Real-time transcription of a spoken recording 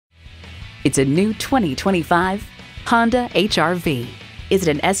It's a new 2025 Honda HR-V. Is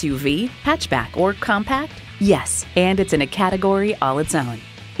it an SUV, hatchback, or compact? Yes, and it's in a category all its own.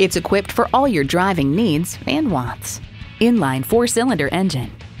 It's equipped for all your driving needs and wants. Inline 4-cylinder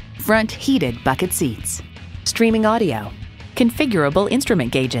engine, front heated bucket seats, streaming audio, configurable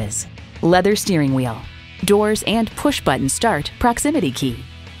instrument gauges, leather steering wheel, doors and push-button start proximity key,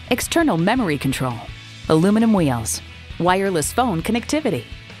 external memory control, aluminum wheels, wireless phone connectivity,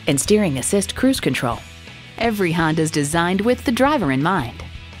 and steering assist cruise control. Every Honda is designed with the driver in mind.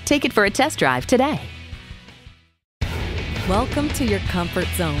 Take it for a test drive today. Welcome to your comfort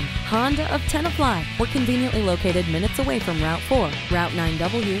zone. Honda of Tenafly. We're conveniently located minutes away from Route 4, Route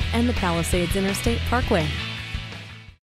 9W, and the Palisades Interstate Parkway.